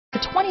The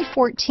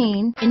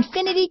 2014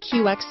 Infiniti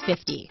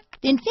QX50.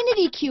 The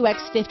Infiniti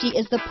QX50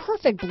 is the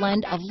perfect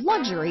blend of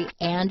luxury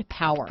and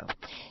power.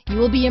 You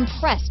will be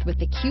impressed with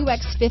the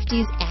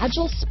QX50's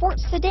agile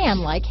sports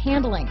sedan-like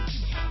handling.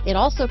 It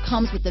also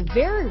comes with a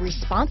very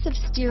responsive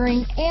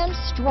steering and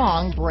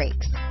strong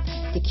brakes.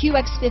 The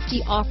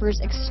QX50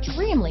 offers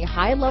extremely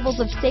high levels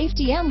of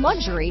safety and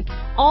luxury,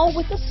 all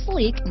with a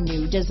sleek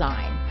new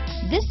design.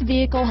 This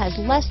vehicle has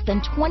less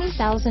than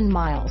 20,000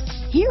 miles.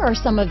 Here are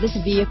some of this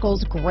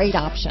vehicle's great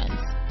options: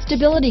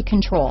 stability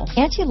control,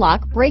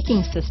 anti-lock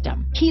braking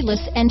system,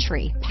 keyless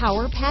entry,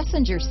 power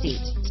passenger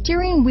seat,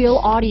 steering wheel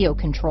audio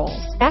controls,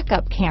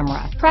 backup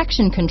camera,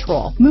 traction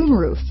control,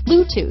 moonroof,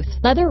 Bluetooth,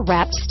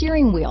 leather-wrapped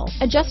steering wheel,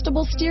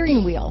 adjustable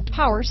steering wheel,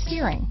 power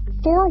steering,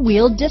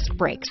 four-wheel disc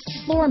brakes,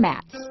 floor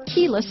mats,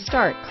 keyless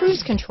start,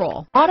 cruise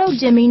control,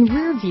 auto-dimming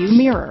rear view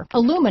mirror,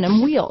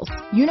 aluminum wheels,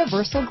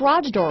 universal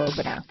garage door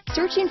opener.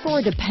 Searching for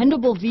a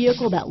dependable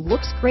vehicle that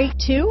looks great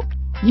too?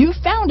 You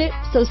found it,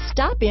 so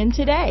stop in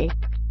today.